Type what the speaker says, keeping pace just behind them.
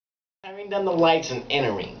Tearing down the lights and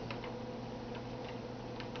entering.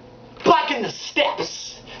 Blocking the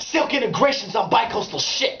steps. Silk integrations on bicoastal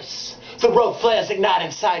ships. The road flares ignite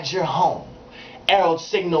inside your home. Arrowed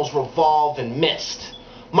signals revolve in mist.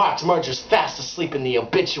 Marked mergers fast asleep in the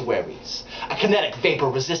obituaries. A kinetic vapor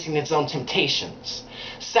resisting its own temptations.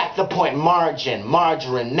 Sack the point margin,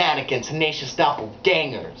 margarine, mannequin, tenacious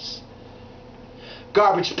doppelgangers.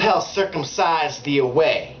 Garbage pails circumcise the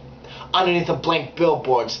away. Underneath the blank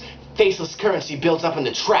billboards, faceless currency builds up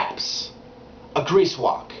into traps. A grease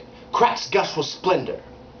walk, cracks gush with splendor.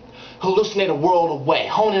 Hallucinate a world away,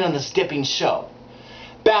 hone in on this dipping show.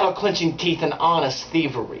 Battle clenching teeth and honest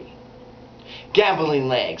thievery. Gambling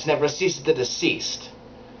legs never cease the deceased.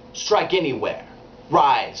 Strike anywhere,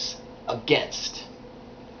 rise against.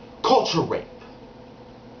 Culture rape.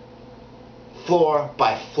 Floor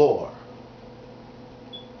by floor.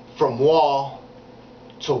 From wall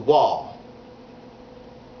to wall.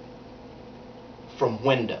 From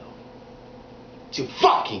window to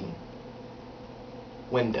fucking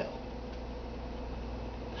window.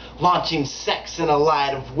 Launching sex in a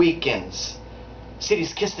light of weekends.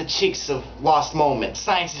 Cities kiss the cheeks of lost moments.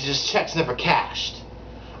 Science is just checks never cashed.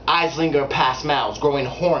 Eyes linger past mouths, growing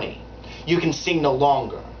horny. You can sing no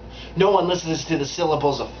longer. No one listens to the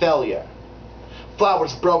syllables of failure.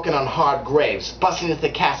 Flowers broken on hard graves, busting into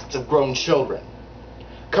the caskets of grown children.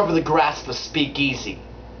 Cover the grasp of speakeasy.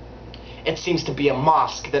 It seems to be a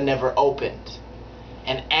mosque that never opened.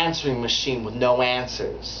 An answering machine with no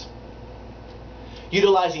answers.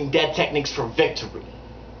 Utilizing dead techniques for victory.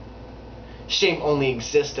 Shame only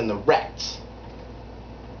exists in the wrecked.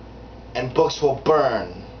 And books will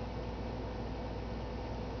burn.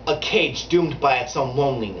 A cage doomed by its own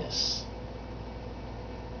loneliness.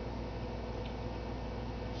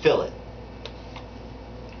 Fill it.